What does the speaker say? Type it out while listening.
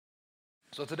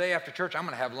So today after church, I'm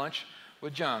going to have lunch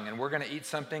with Jung, and we're going to eat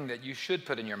something that you should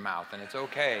put in your mouth, and it's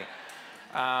okay.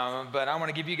 But I want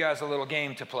to give you guys a little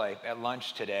game to play at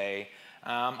lunch today.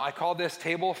 I call this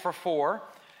Table for Four,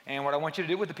 and what I want you to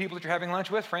do with the people that you're having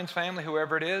lunch with, friends, family,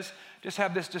 whoever it is, just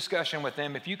have this discussion with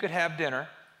them. If you could have dinner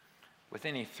with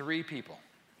any three people,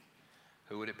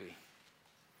 who would it be?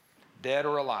 Dead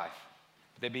or alive?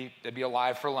 They'd be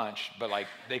alive for lunch, but like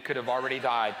they could have already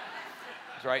died.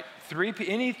 Right?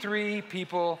 Any three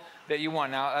people that you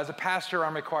want. Now, as a pastor,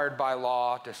 I'm required by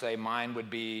law to say mine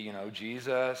would be,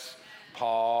 Jesus,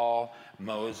 Paul,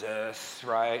 Moses,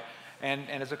 right? And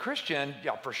as a Christian,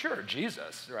 yeah, for sure,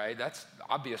 Jesus, right? That's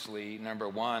obviously number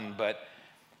one. But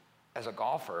as a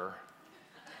golfer,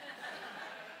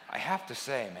 I have to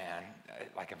say, man,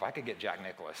 like if I could get Jack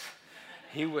Nicklaus,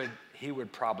 he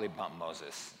would probably bump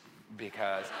Moses,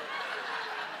 because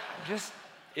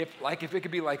if it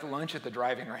could be like lunch at the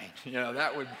driving range,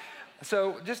 that would.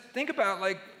 So just think about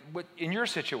like what in your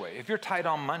situation, if you're tight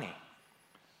on money,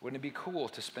 wouldn't it be cool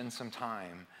to spend some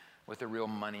time with a real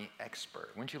money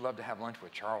expert? Wouldn't you love to have lunch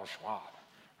with Charles Schwab,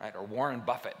 right? Or Warren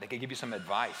Buffett? They could give you some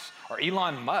advice. Or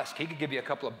Elon Musk, he could give you a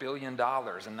couple of $1 billion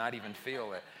and not even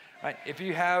feel it, right? If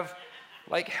you have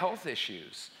like health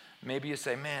issues, maybe you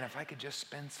say, man, if I could just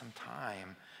spend some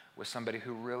time with somebody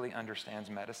who really understands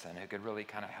medicine, who could really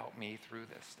kind of help me through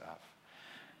this stuff.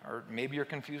 Or maybe you're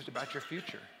confused about your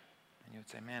future, and you would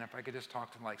say, man, if I could just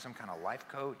talk to like some kind of life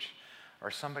coach or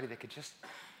somebody that could just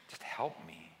help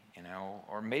me,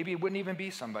 or maybe it wouldn't even be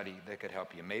somebody that could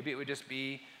help you. Maybe it would just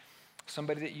be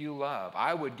somebody that you love.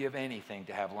 I would give anything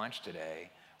to have lunch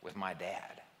today with my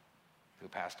dad, who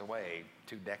passed away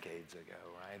 2 decades ago,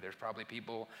 right? There's probably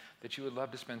people that you would love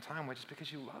to spend time with just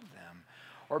because you love them.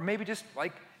 Or maybe just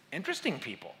like interesting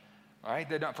people, right?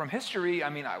 From history,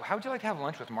 how would you like to have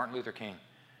lunch with Martin Luther King,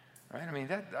 right?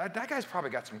 That guy's probably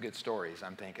got some good stories,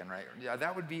 I'm thinking, right? Yeah,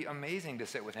 that would be amazing to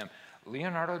sit with him.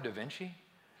 Leonardo da Vinci,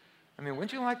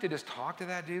 wouldn't you like to just talk to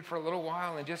that dude for a little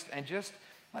while and just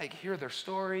like hear their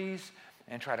stories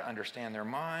and try to understand their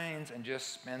minds and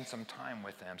just spend some time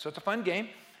with them? So it's a fun game,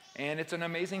 and it's an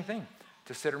amazing thing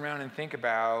to sit around and think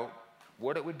about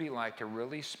what it would be like to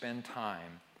really spend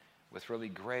time with really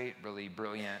great, really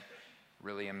brilliant,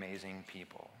 really amazing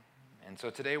people. And so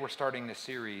today we're starting this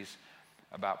series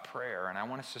about prayer, and I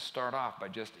want us to start off by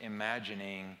just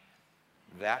imagining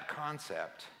that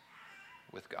concept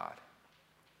with God.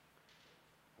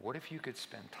 What if you could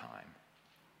spend time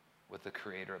with the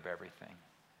creator of everything?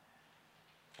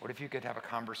 What if you could have a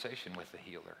conversation with the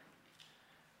healer?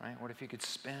 Right? What if you could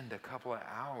spend a couple of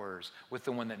hours with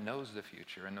the one that knows the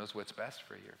future and knows what's best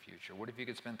for your future? What if you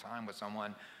could spend time with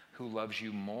someone who loves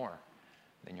you more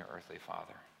than your earthly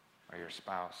father or your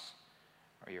spouse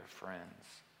or your friends?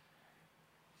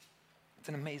 It's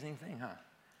an amazing thing, huh?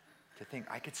 To think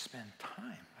I could spend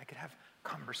time, I could have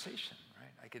conversation,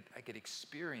 right? I could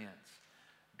experience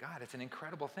God. It's an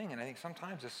incredible thing, and I think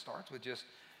sometimes it starts with just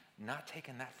not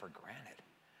taking that for granted.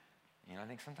 I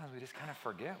think sometimes we just kind of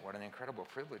forget what an incredible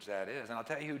privilege that is. And I'll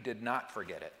tell you who did not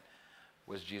forget it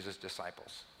was Jesus'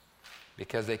 disciples.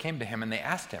 Because they came to him and they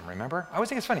asked him, remember? I always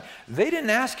think it's funny. They didn't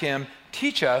ask him,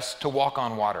 teach us to walk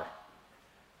on water,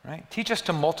 right? Teach us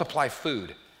to multiply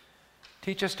food.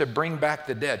 Teach us to bring back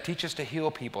the dead. Teach us to heal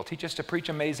people. Teach us to preach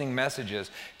amazing messages.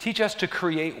 Teach us to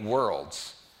create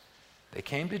worlds. They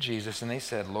came to Jesus and they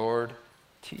said, Lord,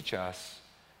 teach us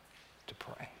to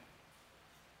pray.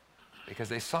 Because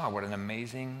they saw what an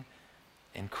amazing,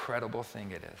 incredible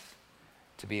thing it is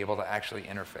to be able to actually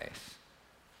interface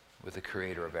with the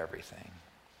creator of everything.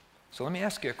 So let me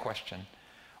ask you a question.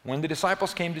 When the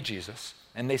disciples came to Jesus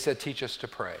and they said, teach us to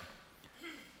pray,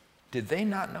 did they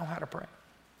not know how to pray?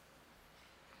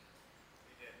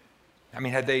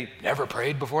 Had they never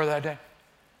prayed before that day?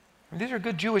 These are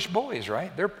good Jewish boys,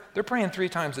 right? They're praying 3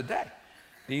 times a day.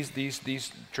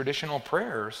 These traditional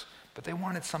prayers, but they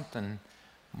wanted something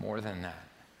more than that,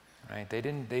 right? They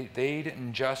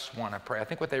didn't just want to pray. I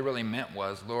think what they really meant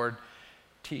was, Lord,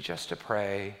 teach us to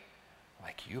pray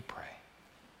like you pray,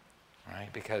 right?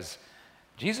 Because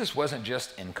Jesus wasn't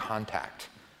just in contact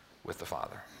with the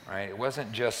Father, right? It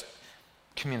wasn't just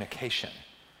communication.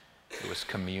 It was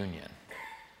communion.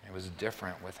 It was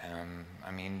different with him.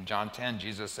 John 10,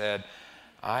 Jesus said,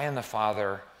 I and the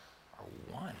Father are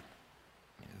one.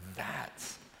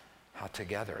 That's how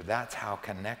together, that's how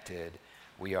connected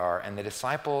we are. And the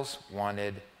disciples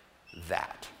wanted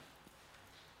that.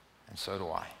 And so do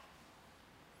I.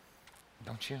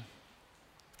 Don't you?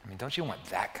 Don't you want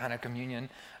that kind of communion?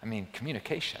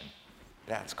 Communication,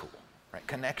 that's cool, right?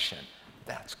 Connection,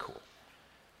 that's cool.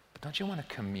 But don't you want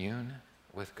to commune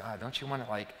with God? Don't you want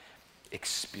to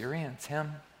experience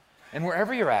him And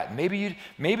wherever you're at, maybe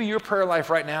your prayer life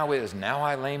right now is, now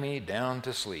I lay me down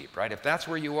to sleep, right? If that's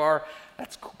where you are,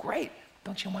 that's great.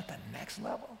 Don't you want the next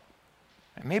level?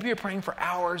 Maybe you're praying for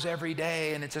hours every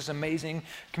day and it's this amazing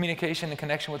communication and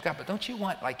connection with God, but don't you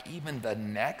want like even the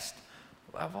next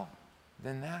level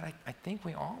than that? I think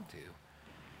we all do.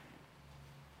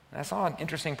 And I saw an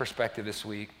interesting perspective this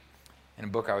week in a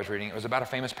book I was reading. It was about a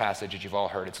famous passage that you've all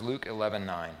heard. It's Luke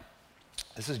 11:9.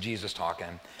 This is Jesus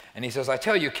talking. And he says, I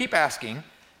tell you, keep asking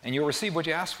and you'll receive what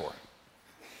you ask for.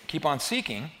 Keep on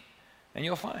seeking and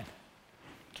you'll find.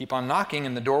 Keep on knocking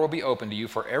and the door will be open to you.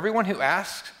 For everyone who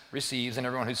asks receives, and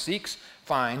everyone who seeks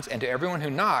finds, and to everyone who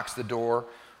knocks the door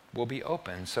will be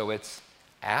open. So it's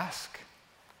ask,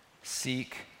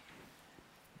 seek,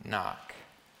 knock.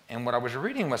 And what I was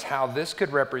reading was how this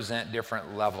could represent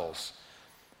different levels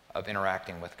of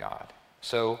interacting with God.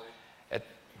 So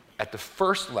at the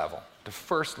first level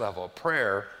of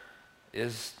prayer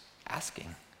is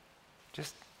asking.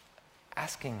 Just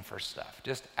asking for stuff.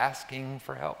 Just asking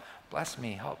for help. Bless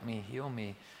me, help me, heal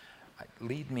me,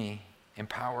 lead me,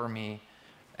 empower me.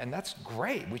 And that's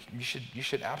great. You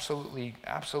should absolutely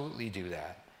do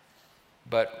that.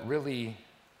 But really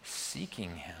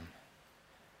seeking him,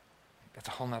 that's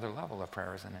a whole nother level of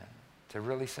prayer, isn't it? To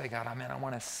really say, God, I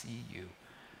want to see you.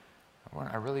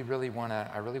 I really want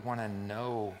to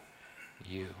know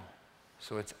you.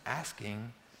 So it's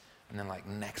asking, and then like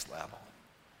next level,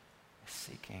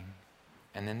 seeking.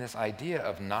 And then this idea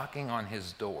of knocking on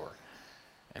his door.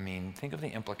 I mean, think of the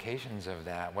implications of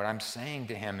that. What I'm saying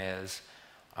to him is,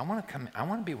 I want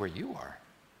to be where you are,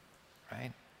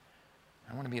 right?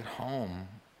 I want to be at home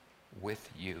with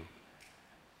you.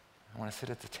 I want to sit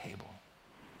at the table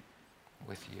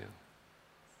with you.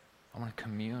 I want to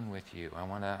commune with you. I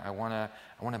want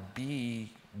to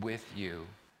be with you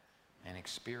and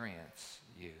experience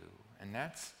you. And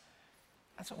that's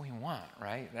what we want,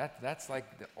 right? That's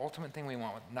like the ultimate thing we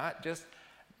want. Not just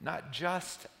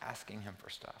asking him for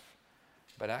stuff,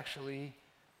 but actually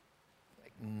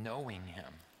like knowing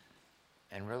him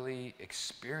and really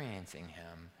experiencing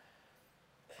him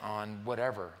on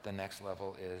whatever the next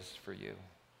level is for you.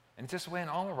 And it's this way in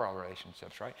all of our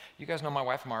relationships, right? You guys know my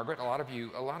wife, Margaret. A lot of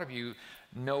you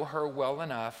know her well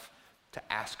enough to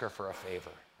ask her for a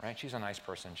favor, right? She's a nice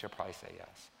person. She'll probably say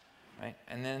yes, right?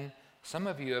 And then some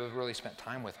of you have really spent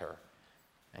time with her,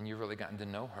 and you've really gotten to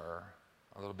know her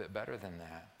a little bit better than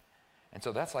that. And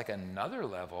so that's like another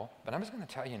level, but I'm just going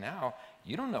to tell you now,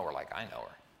 you don't know her like I know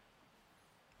her,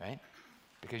 right?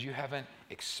 Because you haven't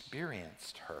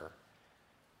experienced her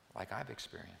like I've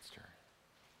experienced her.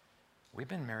 We've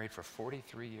been married for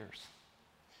 43 years.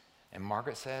 And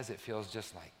Margaret says it feels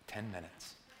just like 10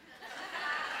 minutes.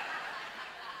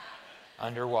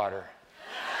 Underwater.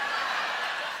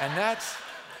 And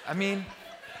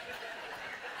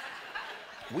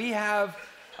we have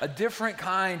a different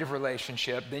kind of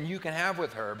relationship than you can have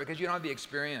with her because you don't have the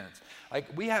experience. Like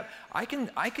I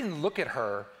can look at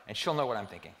her and she'll know what I'm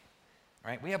thinking,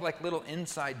 right? We have like little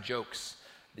inside jokes.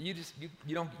 You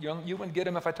wouldn't get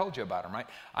them if I told you about them, right?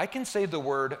 I can say the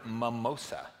word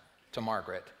mimosa to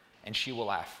Margaret, and she will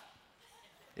laugh.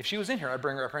 If she was in here, I'd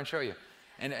bring her up here and show you.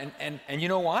 And you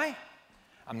know why?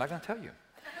 I'm not going to tell you.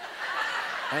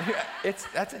 And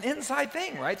that's an inside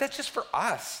thing, right? That's just for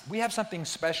us. We have something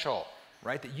special,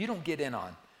 right, that you don't get in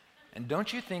on. And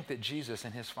don't you think that Jesus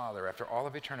and his Father, after all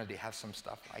of eternity, have some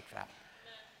stuff like that?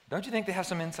 Don't you think they have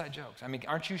some inside jokes? I mean,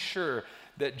 aren't you sure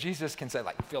that Jesus can say,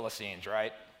 like, Philistines,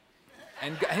 right?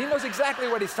 And he knows exactly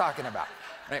what he's talking about.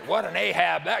 Right? What an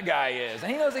Ahab that guy is.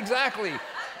 And he knows exactly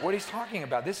what he's talking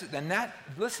about.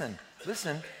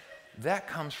 Listen, that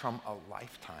comes from a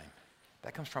lifetime.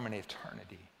 That comes from an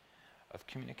eternity of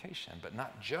communication, but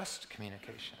not just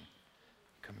communication,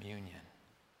 communion,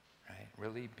 right?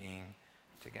 Really being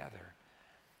together.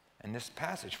 And this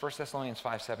passage, 1 Thessalonians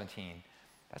 5:17,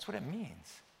 that's what it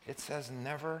means. It says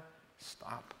never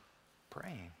stop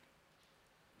praying.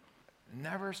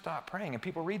 Never stop praying. And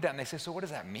people read that and they say, so what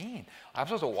does that mean? I'm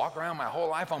supposed to walk around my whole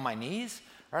life on my knees?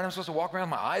 Right? I'm supposed to walk around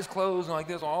with my eyes closed and like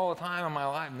this all the time in my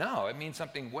life? No, it means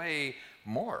something way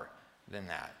more than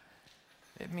that.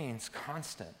 It means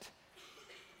constant,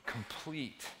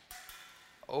 complete,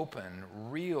 open,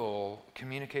 real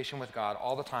communication with God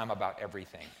all the time about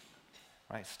everything.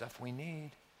 Right? Stuff we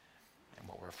need and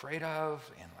what we're afraid of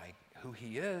and like who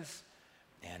he is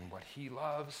and what he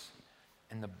loves.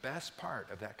 And the best part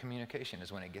of that communication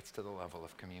is when it gets to the level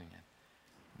of communion,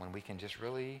 when we can just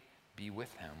really be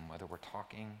with him, whether we're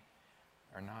talking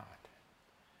or not.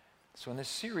 So in this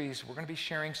series, we're going to be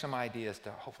sharing some ideas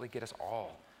to hopefully get us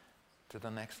all to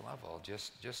the next level.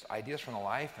 Just ideas from the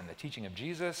life and the teaching of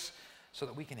Jesus so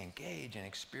that we can engage and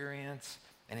experience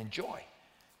and enjoy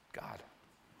God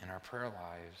in our prayer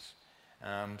lives.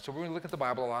 So we're going to look at the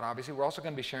Bible a lot, obviously. We're also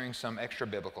going to be sharing some extra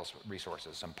biblical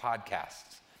resources, some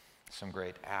podcasts, some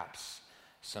great apps,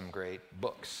 some great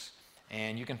books.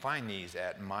 And you can find these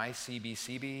at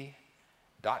mycbcb.com/prayer.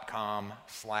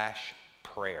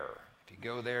 If you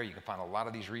go there, you can find a lot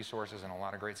of these resources and a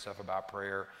lot of great stuff about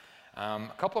prayer. A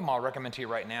couple of them I'll recommend to you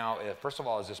right now. First of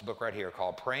all is this book right here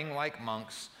called Praying Like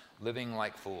Monks, Living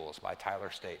Like Fools by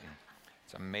Tyler Staton.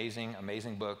 It's an amazing,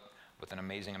 amazing book with an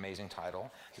amazing, amazing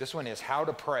title. This one is How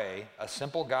to Pray, A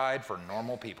Simple Guide for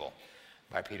Normal People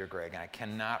by Peter Gregg. And I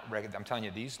cannot recommend, I'm telling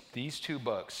you, these two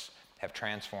books have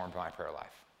transformed my prayer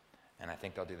life. And I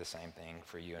think they'll do the same thing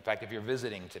for you. In fact, if you're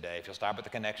visiting today, if you'll stop at the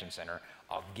Connection Center,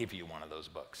 I'll give you one of those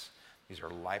books. These are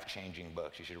life-changing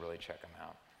books. You should really check them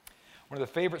out. One of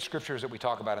the favorite scriptures that we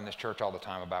talk about in this church all the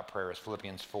time about prayer is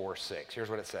Philippians 4:6. Here's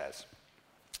what it says.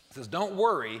 It says, don't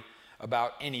worry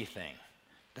about anything.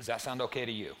 Does that sound okay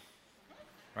to you?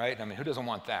 Right? I mean, who doesn't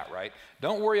want that, right?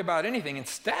 Don't worry about anything.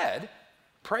 Instead,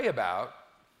 pray about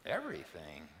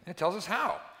everything. And it tells us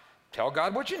how. Tell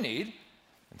God what you need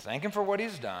and thank him for what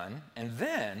he's done, and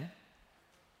then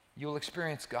you'll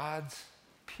experience God's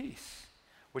peace,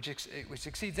 which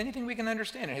exceeds anything we can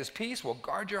understand. And his peace will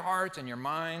guard your hearts and your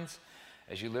minds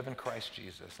as you live in Christ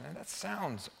Jesus. And that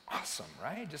sounds awesome,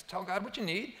 right? Just tell God what you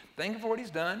need, thank him for what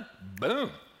he's done,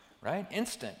 boom, right?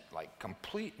 Instant, like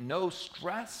complete, no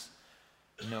stress,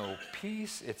 no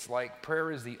peace. It's like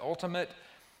prayer is the ultimate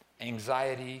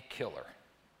anxiety killer.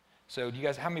 So do you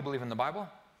guys, how many believe in the Bible?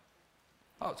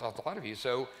 Oh, it's a lot of you.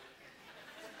 So,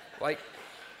 like,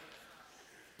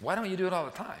 why don't you do it all the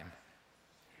time?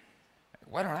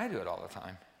 Why don't I do it all the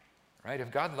time? Right? If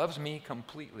God loves me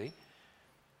completely,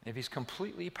 if he's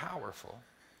completely powerful,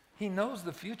 he knows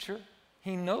the future,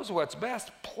 he knows what's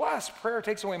best, plus prayer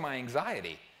takes away my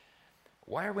anxiety.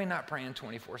 Why are we not praying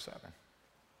 24/7?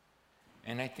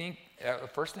 And I think the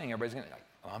first thing everybody's going to,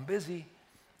 oh, I'm busy.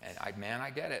 And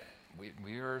I get it. We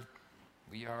are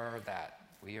that.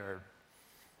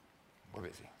 We're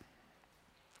busy.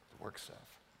 Work stuff,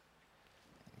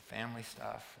 and family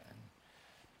stuff, and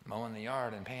mowing the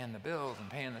yard, and paying the bills, and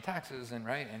paying the taxes, and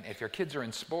right. And if your kids are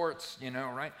in sports,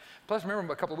 right. Plus,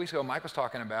 remember a couple of weeks ago, Mike was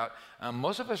talking about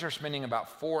most of us are spending about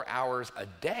 4 hours a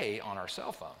day on our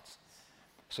cell phones.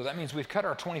 So that means we've cut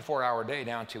our 24-hour day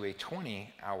down to a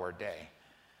 20-hour day.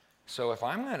 So if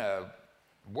I'm going to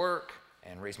work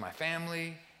and raise my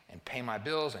family and pay my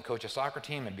bills and coach a soccer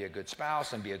team and be a good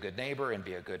spouse and be a good neighbor and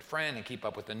be a good friend and keep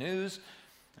up with the news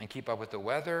and keep up with the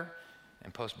weather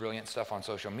and post brilliant stuff on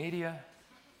social media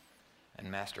and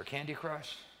master Candy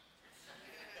Crush,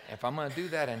 if I'm going to do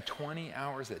that in 20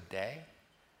 hours a day,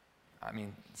 I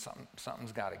mean,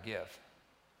 something's got to give.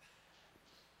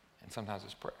 And sometimes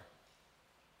it's prayer.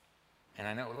 And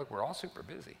I know, look, we're all super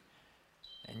busy.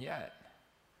 And yet,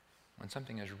 when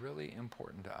something is really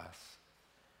important to us,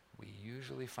 we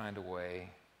usually find a way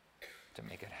to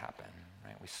make it happen,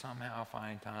 right? We somehow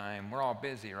find time. We're all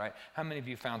busy, right? How many of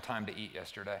you found time to eat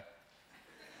yesterday?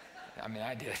 I mean,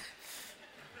 I did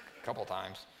a couple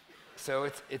times. So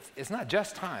it's not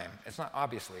just time. It's not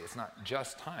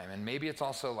just time. And maybe it's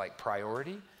also like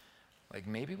priority. Like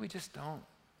maybe we just don't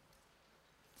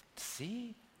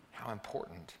see how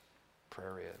important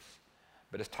prayer is.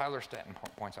 But as Tyler Staton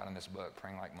points out in this book,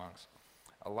 Praying Like Monks,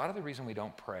 a lot of the reason we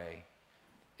don't pray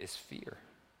is fear.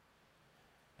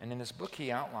 And in this book,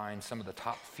 he outlines some of the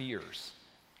top fears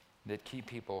that keep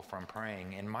people from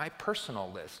praying. In my personal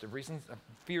list of reasons, of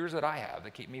fears that I have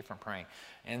that keep me from praying,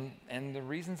 and the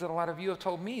reasons that a lot of you have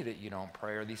told me that you don't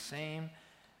pray are these same,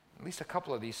 at least a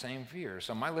couple of these same fears.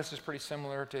 So my list is pretty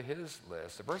similar to his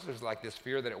list. The first is like this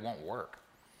fear that it won't work.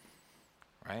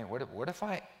 Right? What if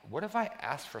I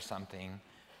ask for something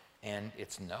and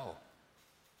it's no?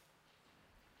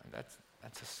 That's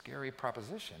a scary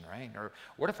proposition, right? Or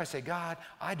what if I say, God,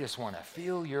 I just want to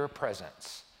feel your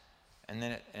presence, and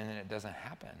then it doesn't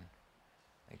happen?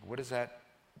 Like, does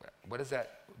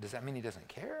that mean he doesn't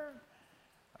care?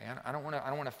 I don't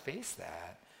want to face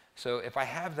that. So if I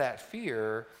have that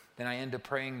fear, then I end up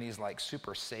praying these like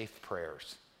super safe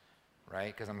prayers, right?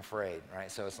 Because I'm afraid,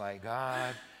 right? So it's like,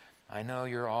 God, I know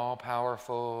you're all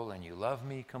powerful and you love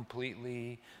me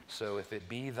completely. So if it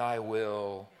be thy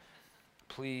will,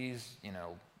 please,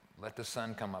 let the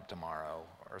sun come up tomorrow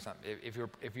or something.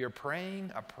 If you're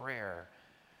praying a prayer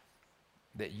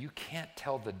that you can't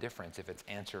tell the difference if it's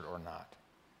answered or not,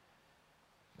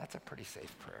 that's a pretty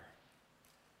safe prayer.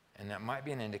 And that might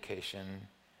be an indication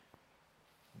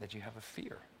that you have a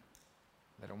fear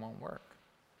that it won't work.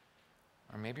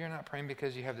 Or maybe you're not praying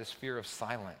because you have this fear of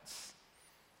silence.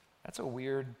 That's a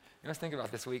weird, I was thinking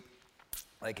about this week,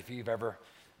 like if you've ever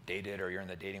dated or you're in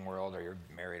the dating world or you're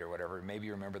married or whatever, maybe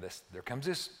you remember this. There comes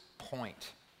this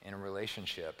point in a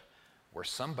relationship where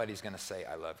somebody's going to say,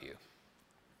 I love you,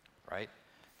 right?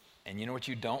 And you know what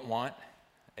you don't want?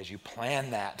 As you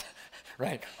plan that,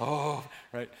 right? Oh,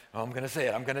 right. Oh, I'm going to say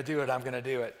it. I'm going to do it. I'm going to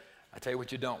do it. I tell you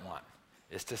what you don't want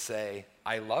is to say,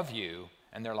 I love you.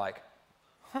 And they're like,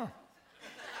 huh.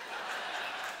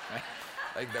 Right?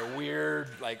 Like the weird,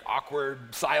 like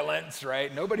awkward silence,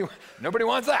 right? Nobody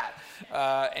wants that.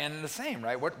 And the same,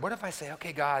 right? What if I say,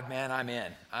 okay, God, man, I'm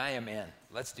in. I am in.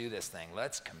 Let's do this thing.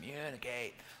 Let's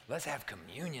communicate. Let's have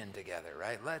communion together,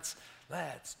 right? Let's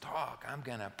talk. I'm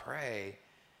going to pray.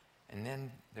 And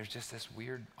then there's just this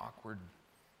weird, awkward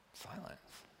silence.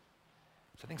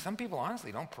 So I think some people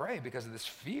honestly don't pray because of this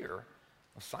fear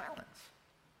of silence.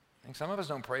 I think some of us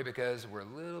don't pray because we're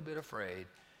a little bit afraid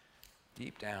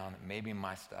deep down, maybe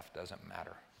my stuff doesn't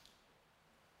matter,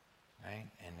 right?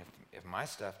 And if my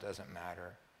stuff doesn't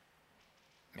matter,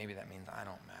 maybe that means I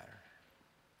don't matter.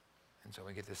 And so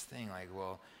we get this thing like,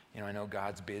 well, I know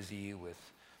God's busy with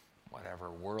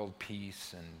whatever, world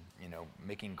peace and,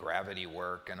 making gravity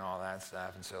work and all that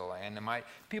stuff. And so,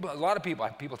 a lot of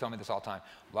people tell me this all the time,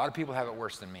 a lot of people have it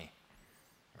worse than me,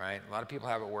 right? A lot of people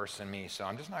have it worse than me, so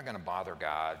I'm just not going to bother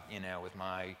God, with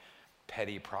my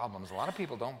petty problems. A lot of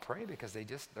people don't pray because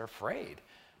they're afraid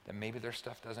that maybe their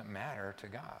stuff doesn't matter to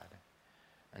God.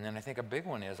 And then I think a big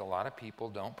one is a lot of people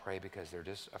don't pray because they're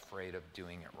just afraid of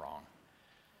doing it wrong.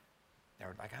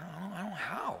 They're like, I don't know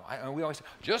how. We always say,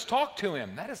 just talk to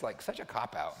him. That is like such a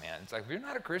cop-out, man. It's like, if you're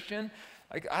not a Christian,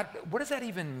 like, what does that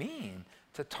even mean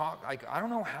to talk? Like, I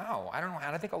don't know how.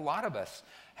 And I think a lot of us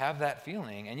have that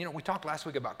feeling. And, we talked last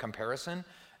week about comparison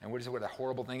and what a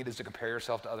horrible thing it is to compare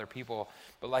yourself to other people.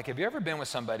 But like, have you ever been with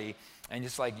somebody and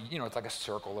it's like, it's like a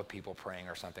circle of people praying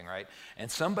or something, right? And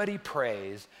somebody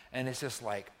prays and it's just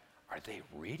like, are they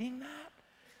reading that?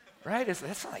 Right?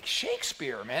 It's like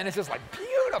Shakespeare, man. It's just like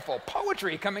beautiful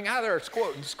poetry coming out of there. It's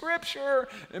quoting scripture.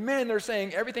 And man, they're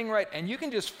saying everything right. And you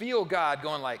can just feel God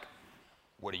going like,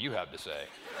 what do you have to say?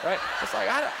 Right? It's like,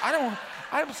 I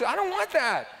don't want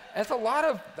that. That's a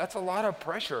lot of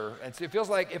pressure. And so it feels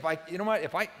like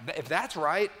if that's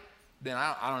right, then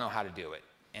I don't know how to do it.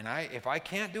 And if I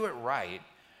can't do it right,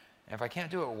 and if I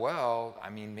can't do it well,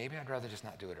 maybe I'd rather just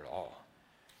not do it at all.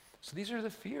 So these are the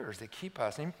fears that keep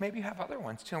us, and maybe you have other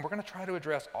ones too, and we're going to try to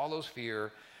address all those fears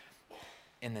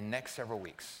in the next several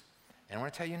weeks. And I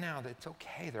want to tell you now that it's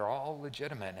okay. They're all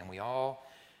legitimate, and we all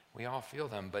feel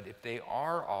them. But if they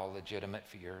are all legitimate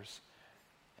fears,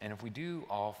 and if we do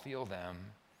all feel them,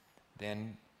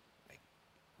 then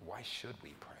why should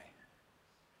we pray?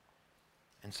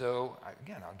 And so,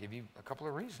 again, I'll give you a couple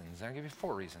of reasons. I'll give you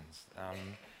 4 reasons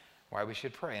why we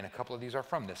should pray, and a couple of these are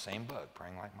from this same book,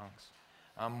 Praying Like Monks.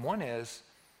 One is,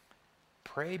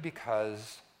 pray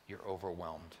because you're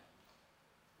overwhelmed,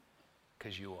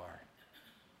 because you are.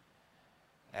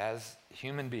 As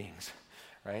human beings,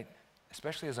 right,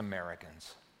 especially as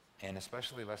Americans, and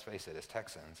especially, let's face it, as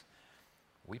Texans,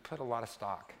 we put a lot of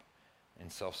stock in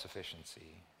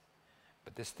self-sufficiency.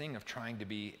 But this thing of trying to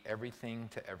be everything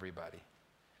to everybody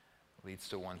leads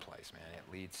to one place, man.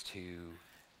 It leads to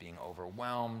being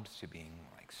overwhelmed, to being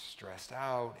like stressed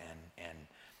out and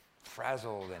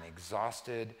frazzled and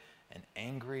exhausted and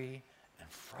angry and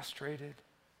frustrated.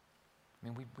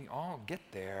 We all get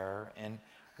there. And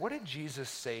what did Jesus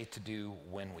say to do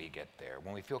when we get there?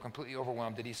 When we feel completely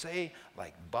overwhelmed, did he say,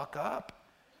 like, buck up?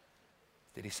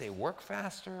 Did he say work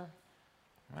faster?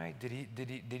 Right?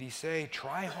 Did he say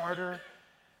try harder?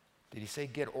 Did he say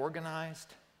get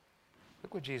organized?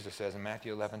 Look what Jesus says in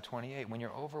Matthew 11:28. When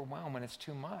you're overwhelmed, when it's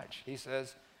too much, he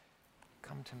says,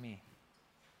 come to me.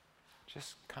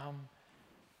 Just come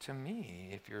to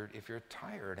me if you're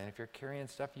tired and if you're carrying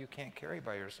stuff you can't carry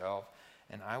by yourself,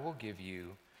 and I will give you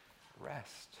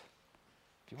rest.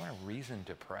 If you want a reason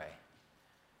to pray,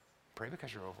 pray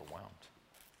because you're overwhelmed.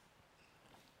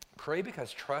 Pray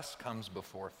because trust comes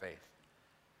before faith.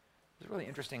 It's a really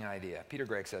interesting idea. Peter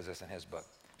Gregg says this in his book.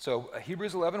 So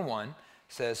Hebrews 11:1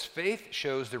 says, faith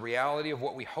shows the reality of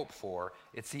what we hope for.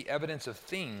 It's the evidence of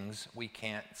things we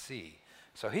can't see.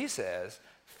 So he says,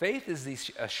 faith is the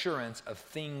assurance of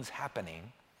things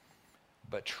happening,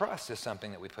 but trust is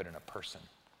something that we put in a person.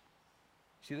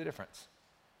 See the difference?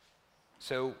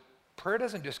 So prayer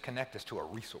doesn't just connect us to a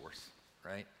resource,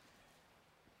 right?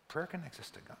 Prayer connects us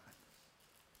to God.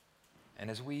 And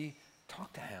as we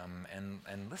talk to him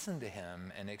and listen to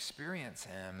him and experience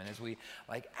him, and as we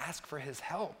ask for his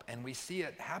help and we see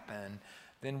it happen,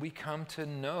 then we come to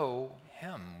know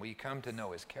him. We come to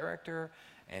know his character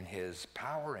and his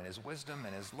power and his wisdom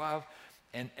and his love.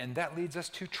 And that leads us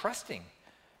to trusting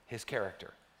his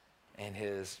character and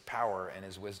his power and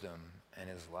his wisdom and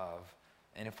his love.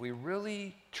 And if we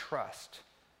really trust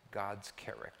God's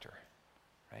character,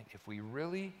 right? If we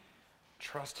really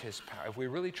trust his power, if we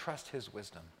really trust his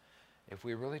wisdom, if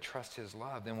we really trust his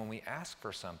love, then when we ask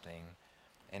for something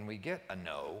and we get a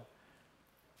no,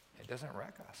 it doesn't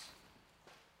wreck us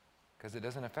because it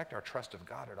doesn't affect our trust of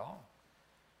God at all.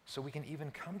 So we can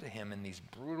even come to him in these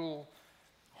brutal,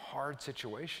 hard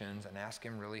situations and ask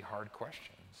him really hard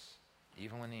questions,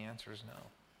 even when the answer is no.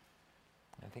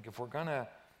 And I think if we're gonna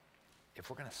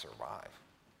survive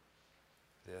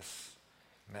this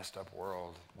messed up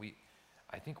world,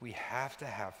 I think we have to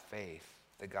have faith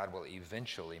that God will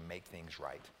eventually make things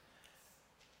right,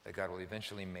 that God will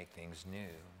eventually make things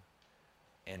new.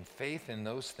 And faith in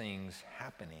those things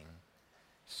happening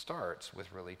starts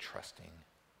with really trusting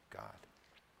God.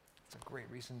 It's a great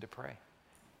reason to pray,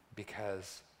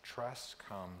 because trust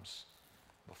comes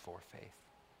before faith.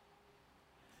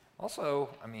 Also,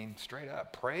 straight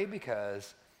up, pray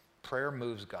because prayer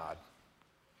moves God,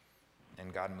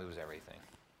 and God moves everything.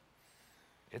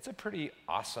 It's a pretty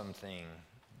awesome thing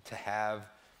to have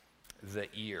the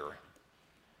ear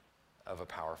of a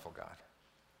powerful God.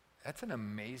 That's an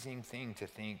amazing thing to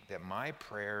think that my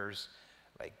prayers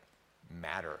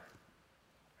matter,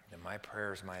 that my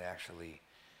prayers might actually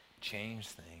change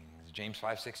things. James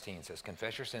 5:16 says,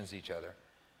 confess your sins to each other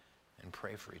and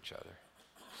pray for each other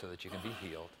so that you can be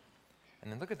healed.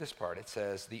 And then look at this part. It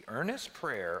says, the earnest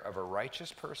prayer of a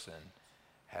righteous person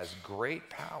has great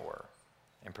power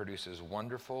and produces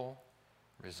wonderful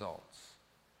results.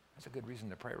 That's a good reason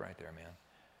to pray right there, man.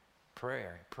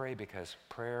 Pray because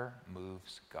prayer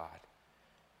moves God,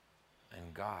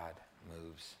 and God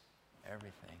moves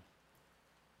everything.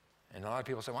 And a lot of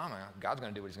people say, well, God's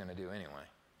going to do what he's going to do anyway.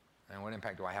 And what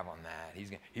impact do I have on that?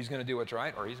 He's going to do what's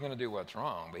right, or he's going to do what's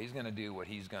wrong, but he's going to do what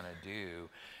he's going to do.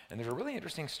 And there's a really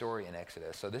interesting story in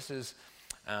Exodus. So this is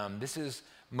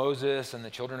Moses and the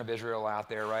children of Israel out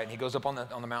there, right? And he goes up on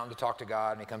the mountain to talk to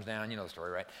God, and he comes down, you know the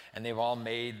story, right? And they've all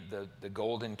made the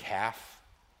golden calf.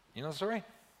 You know the story?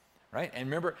 Right? And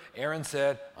remember, Aaron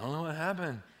said, I don't know what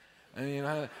happened.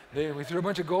 We threw a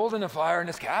bunch of gold in the fire and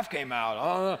this calf came out.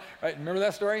 Oh, right? Remember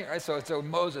that story? Right? So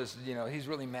Moses, he's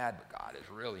really mad, but God is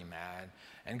really mad.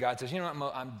 And God says, you know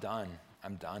what, I'm done.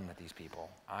 I'm done with these people.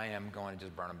 I am going to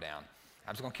just burn them down.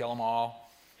 I'm just going to kill them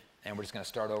all, and we're just going to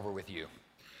start over with you.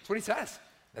 That's what he says.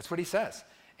 That's what he says.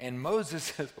 And Moses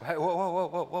says,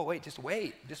 whoa, wait, just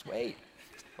wait.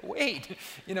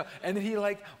 And then he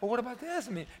well, what about this?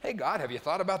 Hey, God, have you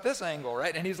thought about this angle,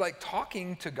 right? And he's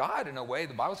talking to God in a way,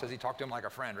 the Bible says he talked to him like a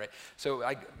friend, right? So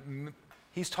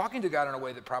he's talking to God in a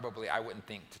way that probably I wouldn't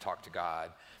think to talk to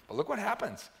God. But look what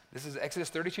happens. This is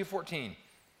Exodus 32:14.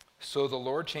 So the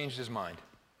Lord changed his mind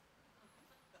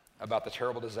about the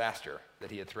terrible disaster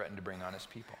that he had threatened to bring on his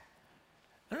people.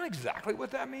 I don't know exactly what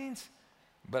that means,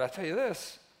 but I tell you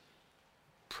this,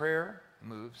 prayer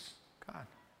moves God.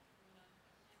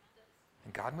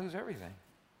 And God moves everything.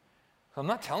 So I'm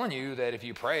not telling you that if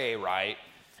you pray right,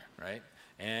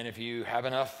 and if you have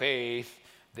enough faith,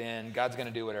 then God's going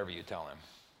to do whatever you tell him,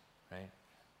 right?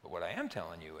 But what I am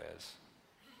telling you is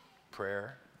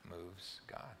prayer moves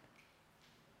God.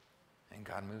 And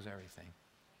God moves everything.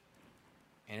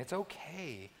 And it's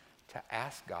okay to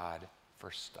ask God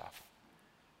for stuff.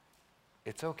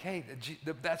 It's okay.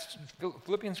 That's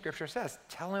Philippians scripture says,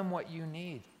 tell him what you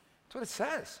need. That's what it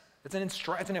says. It's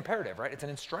an imperative, right? It's an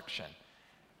instruction,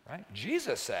 right?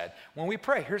 Jesus said, when we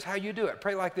pray, here's how you do it.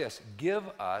 Pray like this. Give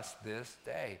us this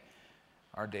day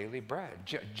our daily bread.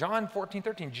 John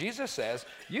 14:13, Jesus says,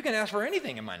 you can ask for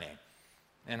anything in my name,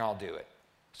 and I'll do it,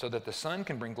 so that the Son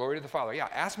can bring glory to the Father. Yeah,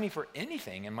 ask me for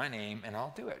anything in my name, and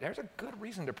I'll do it. There's a good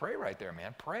reason to pray right there,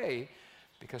 man. Pray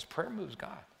because prayer moves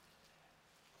God,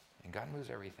 and God moves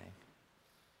everything.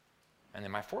 And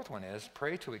then my fourth one is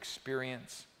pray to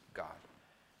experience God.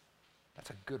 That's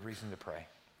a good reason to pray.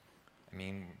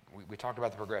 We talked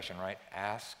about the progression, right?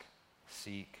 Ask,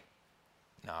 seek,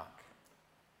 knock.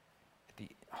 At the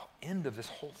end of this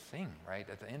whole thing, right?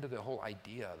 At the end of the whole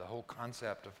idea, the whole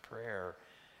concept of prayer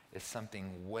is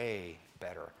something way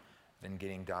better than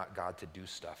getting God to do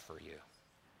stuff for you.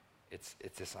 It's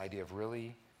this idea of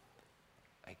really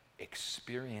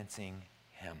experiencing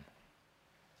him.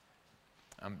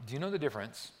 Do you know the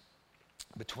difference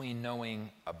between knowing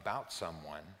about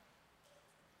someone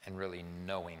and really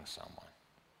knowing someone?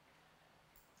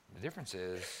 The difference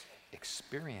is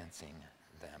experiencing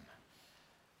them,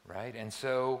 right? And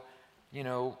so,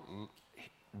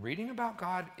 reading about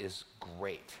God is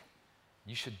great.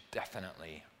 You should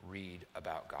definitely read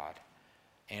about God.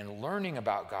 and learning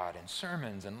about God in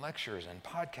sermons and lectures and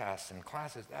podcasts and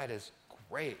classes, that is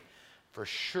great. For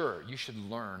sure, you should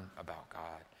learn about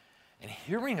God. And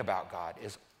hearing about God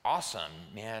is awesome,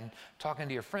 man. Talking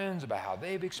to your friends about how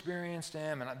they've experienced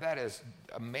him, and that is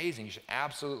amazing. You should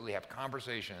absolutely have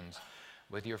conversations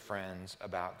with your friends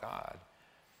about God.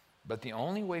 But the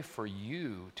only way for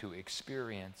you to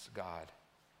experience God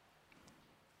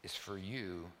is for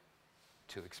you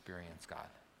to experience God.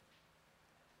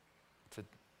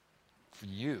 For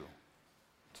you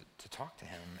to talk to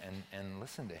him and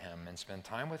listen to him and spend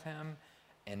time with him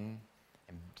and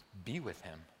be with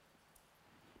him.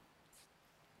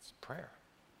 It's prayer.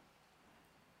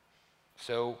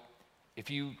 So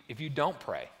if you don't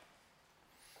pray,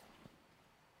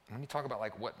 let me talk about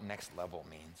like what next level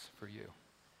means for you,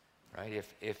 right?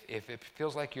 If it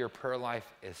feels like your prayer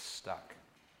life is stuck,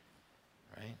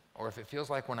 right? Or if it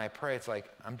feels like when I pray, it's like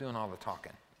I'm doing all the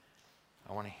talking.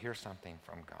 I want to hear something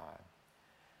from God.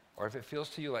 Or if it feels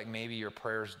to you like maybe your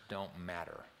prayers don't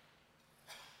matter,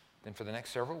 then for the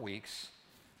next several weeks,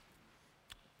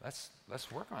 let's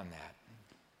work on that.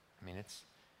 I mean,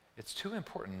 it's too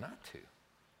important not to,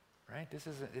 right?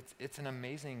 It's an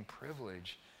amazing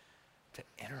privilege to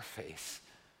interface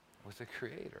with the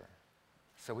Creator.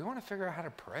 So we want to figure out how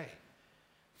to pray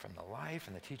from the life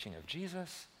and the teaching of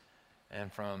Jesus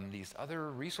and from these other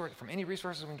resources, from any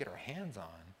resources we can get our hands on.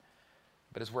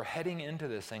 But as we're heading into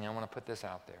this thing, I want to put this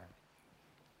out there.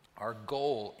 Our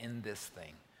goal in this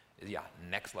thing is,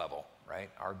 next level, right?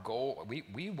 Our goal,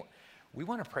 we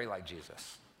want to pray like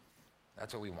Jesus.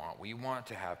 That's what we want. We want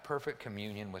to have perfect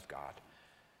communion with God.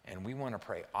 And we want to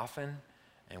pray often,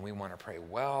 and we want to pray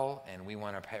well, and we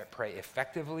want to pray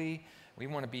effectively. We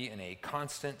want to be in a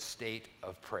constant state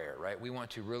of prayer, right? We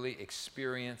want to really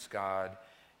experience God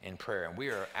in prayer. And we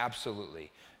are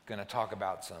absolutely going to talk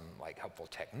about some like helpful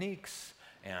techniques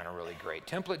and a really great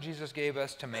template Jesus gave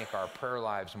us to make our prayer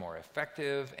lives more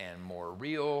effective and more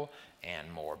real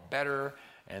and more better.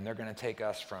 And they're going to take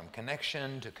us from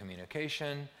connection to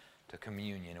communication to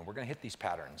communion. And we're going to hit these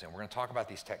patterns, and we're going to talk about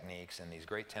these techniques and these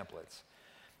great templates.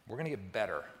 We're going to get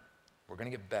better. We're going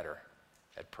to get better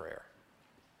at prayer.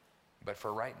 But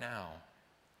for right now,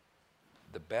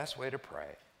 the best way to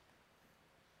pray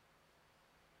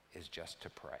is just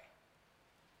to pray.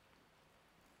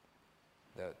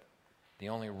 The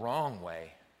only wrong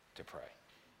way to pray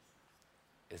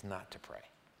is not to pray.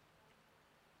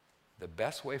 The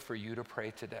best way for you to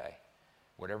pray today,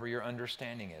 whatever your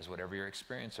understanding is, whatever your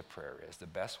experience of prayer is, the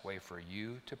best way for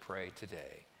you to pray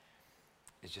today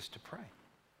is just to pray.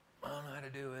 I don't know how to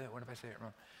do it. What if I say it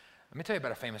wrong? Let me tell you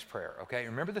about a famous prayer, okay?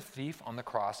 Remember the thief on the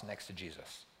cross next to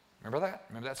Jesus? Remember that?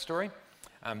 Remember that story?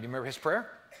 You remember his prayer?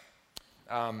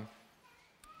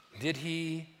 Did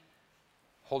he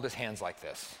hold his hands like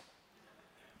this?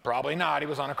 Probably not. He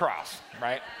was on a cross,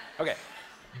 right? Okay.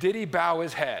 Did he bow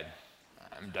his head?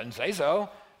 Doesn't say so.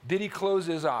 Did he close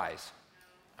his eyes?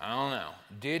 I don't know.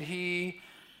 Did he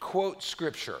quote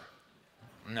scripture?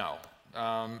 No.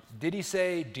 Did he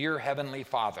say, "Dear Heavenly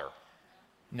Father"?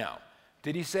 No.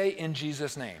 Did he say, "In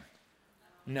Jesus' name"?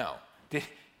 No. Did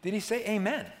he say,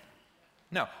 "Amen"?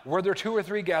 No. Were there 2 or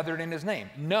 3 gathered in his name?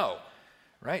 No.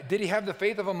 Right? Did he have the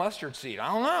faith of a mustard seed?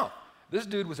 I don't know. This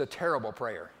dude was a terrible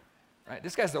prayer. Right?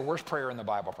 This guy's the worst prayer in the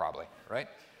Bible probably, right?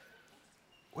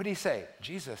 What did he say?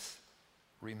 Jesus,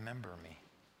 remember me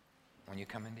when you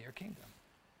come into your kingdom.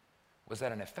 Was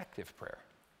that an effective prayer?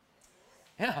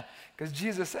 Yeah, because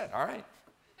Jesus said, all right,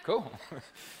 cool.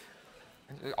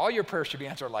 All your prayers should be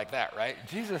answered like that, right?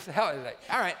 Jesus, hell, like,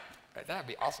 all right, that'd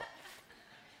be awesome.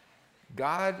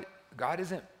 God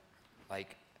isn't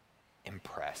like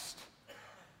impressed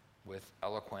with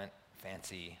eloquent,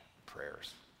 fancy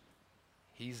prayers.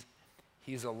 He's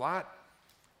a lot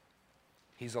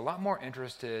more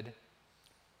interested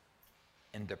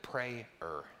in the prayer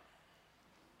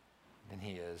than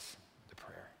he is the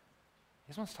prayer. He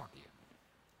just wants to talk to you.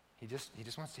 He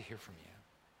just wants to hear from you.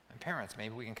 And parents,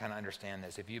 maybe we can kind of understand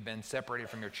this. If you've been separated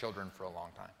from your children for a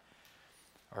long time,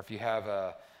 or if you have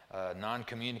a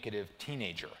non-communicative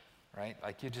teenager, right?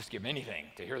 Like you just give anything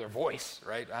to hear their voice,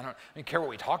 right? I don't care what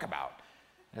we talk about.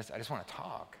 I just want to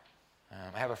talk.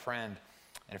 I have a friend,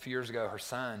 and a few years ago, her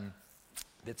son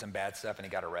did some bad stuff and he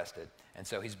got arrested. And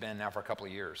so he's been now for a couple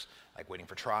of years, like waiting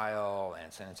for trial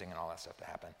and sentencing and all that stuff to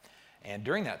happen. And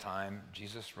during that time,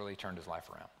 Jesus really turned his life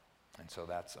around. And so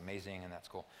that's amazing and that's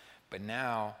cool. But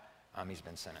now he's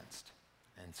been sentenced.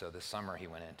 And so this summer he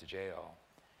went into jail.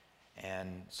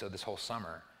 And so this whole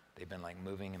summer, they've been like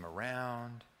moving him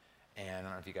around. And I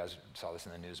don't know if you guys saw this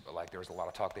in the news, but like there was a lot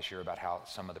of talk this year about how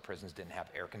some of the prisons didn't have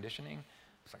air conditioning.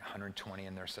 It's like 120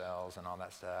 in their cells and all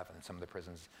that stuff. And some of the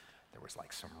prisons there was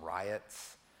like some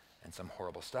riots and some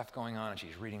horrible stuff going on, and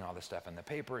she's reading all this stuff in the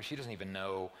paper. She doesn't even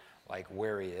know like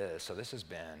where he is. So this has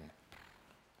been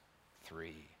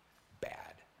 3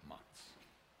 bad months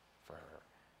for her.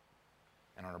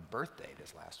 And on her birthday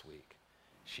this last week,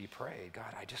 she prayed,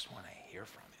 God, I just want to hear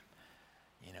from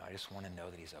him. You know, I just want to know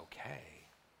that he's okay.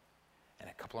 And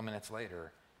a couple of minutes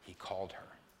later, he called her.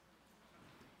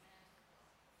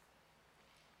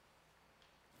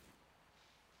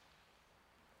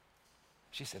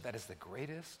 She said, that is the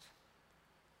greatest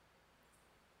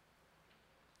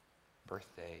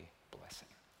birthday blessing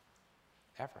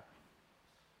ever.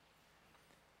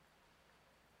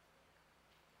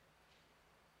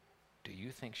 Do you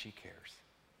think she cares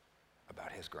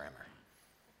about his grammar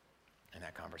in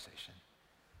that conversation?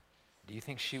 Do you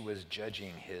think she was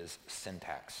judging his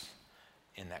syntax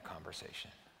in that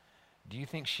conversation? Do you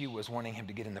think she was wanting him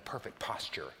to get in the perfect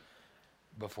posture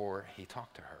before he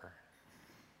talked to her?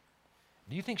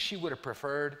 Do you think she would have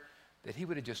preferred that he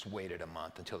would have just waited a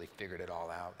month until he figured it all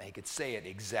out and he could say it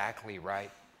exactly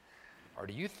right? Or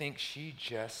do you think she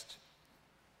just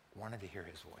wanted to hear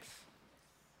his voice?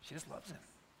 She just loves him.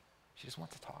 She just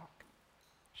wants to talk.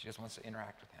 She just wants to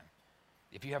interact with him.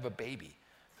 If you have a baby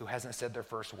who hasn't said their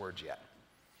first words yet,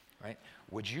 right?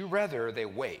 Would you rather they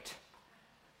wait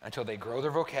until they grow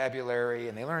their vocabulary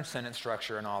and they learn sentence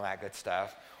structure and all that good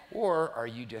stuff, or are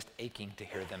you just aching to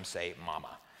hear them say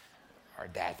mama or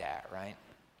dada, right?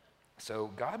 So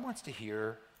God wants to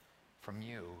hear from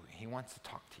you. He wants to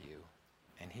talk to you,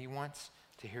 and he wants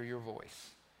to hear your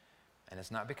voice. And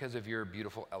it's not because of your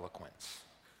beautiful eloquence,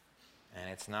 and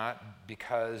it's not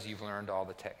because you've learned all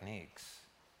the techniques.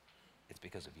 It's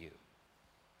because of you.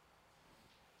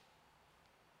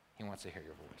 He wants to hear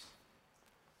your voice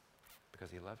because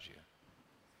he loves you.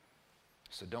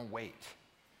 So don't wait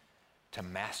to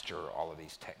master all of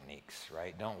these techniques,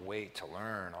 right? Don't wait to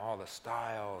learn all the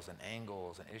styles and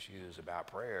angles and issues about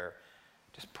prayer.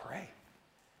 Just pray.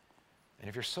 And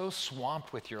if you're so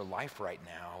swamped with your life right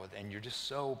now and you're just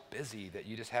so busy that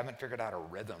you just haven't figured out a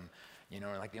rhythm, you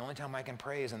know, like the only time I can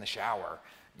pray is in the shower,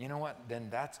 you know what? Then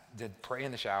pray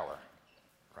in the shower,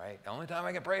 right? The only time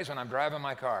I can pray is when I'm driving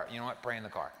my car. You know what? Pray in the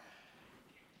car.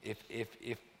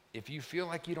 If you feel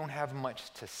like you don't have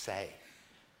much to say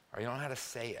or you don't know how to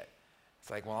say it, it's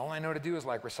like, well, all I know to do is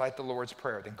like recite the Lord's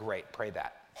Prayer. Then great, pray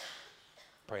that.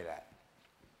 Pray that.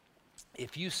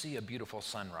 If you see a beautiful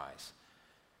sunrise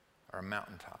or a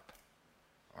mountaintop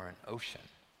or an ocean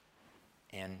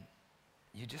and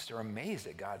you just are amazed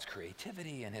at God's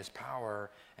creativity and his power,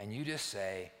 and you just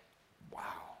say, wow,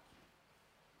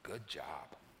 good job.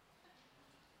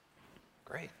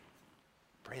 Great.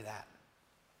 Pray that.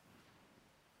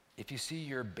 If you see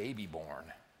your baby born,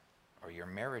 or your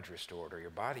marriage restored, or your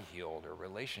body healed, or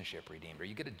relationship redeemed, or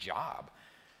you get a job,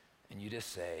 and you just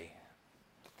say,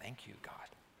 thank you, God.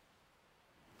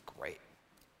 Great.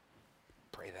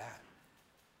 Pray that.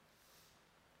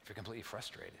 If you're completely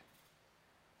frustrated,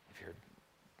 if you're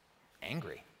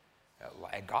angry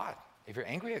at God, if you're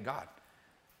angry at God,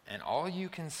 and all you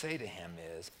can say to him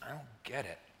is, I don't get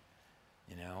it,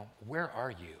 you know, where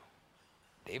are you?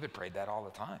 David prayed that all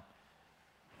the time.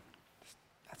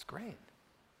 That's great.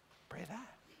 Pray that.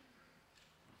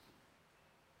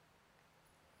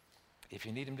 If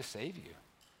you need him to save you,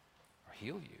 or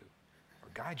heal you, or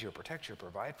guide you, or protect you, or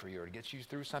provide for you, or to get you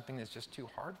through something that's just too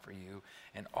hard for you,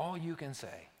 and all you can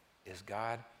say is,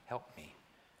 God, help me.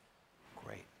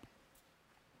 Great.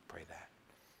 Pray that.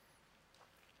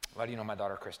 Why do you know my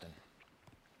daughter, Kristen?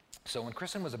 So when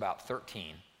Kristen was about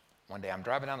 13, one day I'm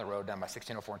driving down the road down by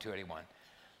 1604 and 281.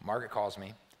 Margaret calls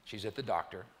me. She's at the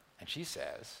doctor, and she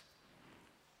says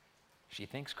she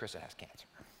thinks Kristen has cancer.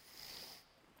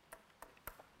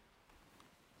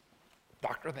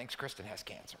 Doctor thinks Kristen has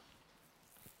cancer.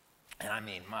 And I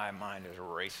mean, my mind is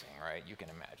racing, right? You can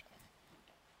imagine.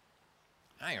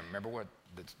 I don't even remember what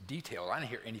the details. I didn't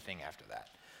hear anything after that.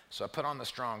 So I put on the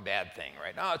strong dad thing,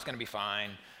 right? Oh, it's going to be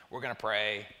fine. We're going to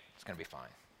pray. It's going to be fine.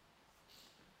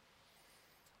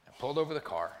 I pulled over the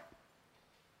car.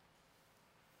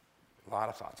 A lot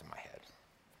of thoughts in my head.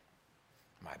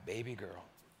 My baby girl.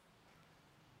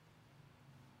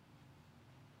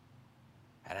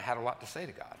 And I had a lot to say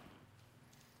to God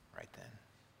right then.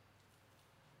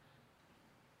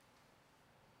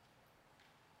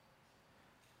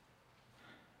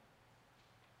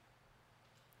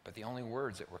 But the only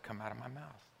words that were come out of my mouth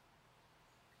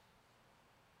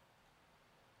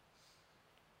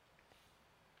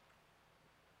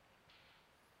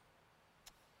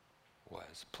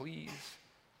was, please,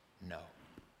 no.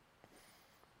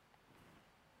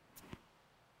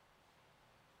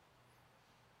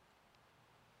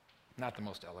 Not the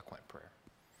most eloquent prayer.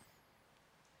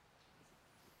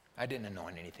 I didn't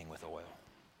anoint anything with oil.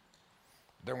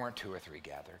 There weren't 2 or 3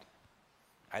 gathered.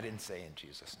 I didn't say in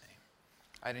Jesus' name.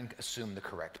 I didn't assume the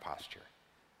correct posture.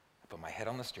 I put my head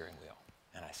on the steering wheel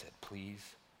and I said,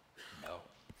 please, no.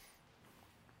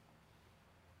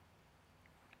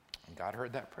 And God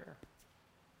heard that prayer.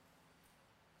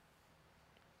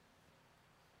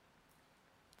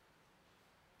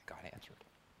 God answered.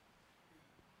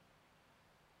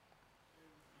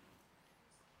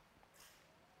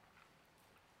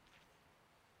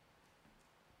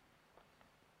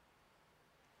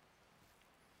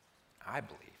 I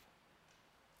believe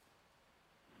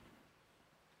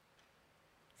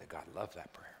that God loved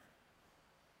that prayer.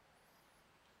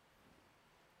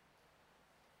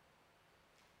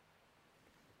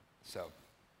 So,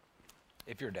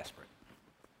 if you're desperate,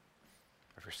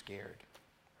 if you're scared,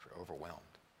 if you're overwhelmed,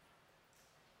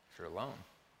 if you're alone,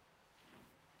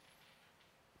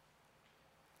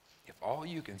 if all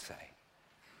you can say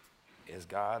is,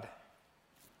 God,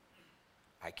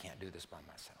 I can't do this by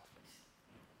myself,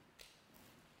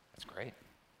 that's great.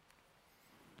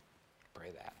 Pray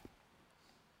that.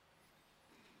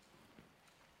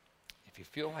 If you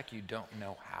feel like you don't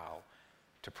know how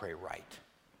to pray right,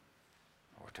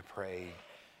 or to pray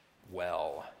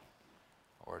well,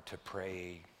 or to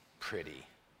pray pretty,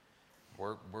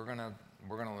 we're gonna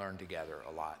learn together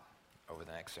a lot over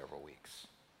the next several weeks.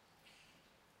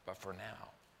 But for now,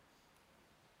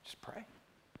 just pray.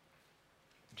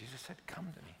 Jesus said, come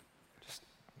to me. Just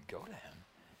go to him.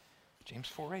 James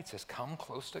 4:8 says, come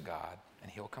close to God and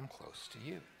he'll come close to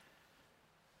you.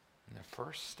 And the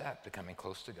first step to coming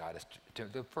close to God is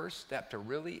the first step to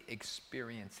really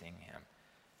experiencing him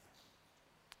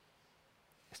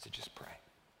is to just pray.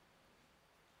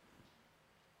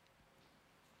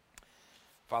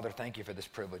 Father, thank you for this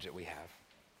privilege that we have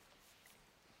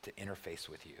to interface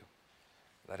with you.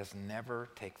 Let us never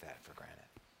take that for granted.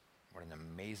 What an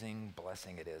amazing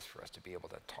blessing it is for us to be able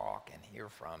to talk and hear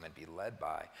from and be led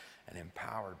by and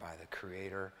empowered by the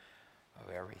creator of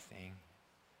everything.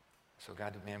 So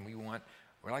God, man,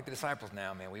 we're like the disciples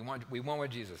now, man. We want what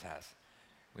Jesus has.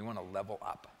 We want to level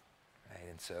up. Right?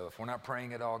 And so if we're not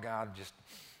praying at all, God,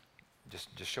 just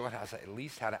show us at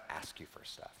least how to ask you for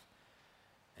stuff.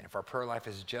 And if our prayer life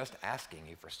is just asking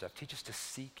you for stuff, teach us to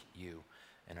seek you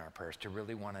in our prayers, to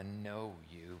really want to know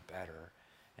you better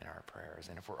in our prayers.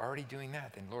 And if we're already doing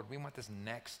that, then Lord, we want this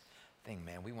next thing,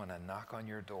 man. We want to knock on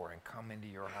your door and come into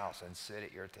your house and sit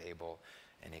at your table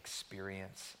and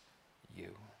experience you.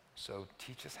 So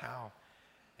teach us how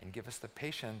and give us the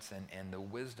patience and the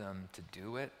wisdom to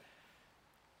do it.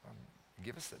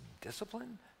 Give us the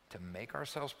discipline to make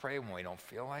ourselves pray when we don't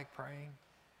feel like praying.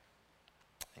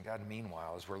 And God,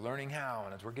 meanwhile, as we're learning how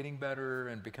and as we're getting better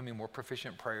and becoming more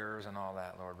proficient prayers and all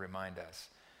that, Lord, remind us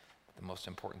that the most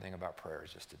important thing about prayer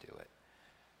is just to do it.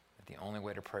 That the only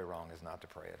way to pray wrong is not to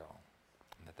pray at all.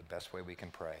 And that the best way we can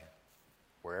pray,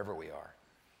 wherever we are,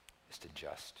 is to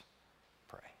just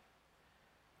pray.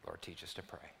 Lord, teach us to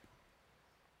pray.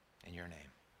 In your name.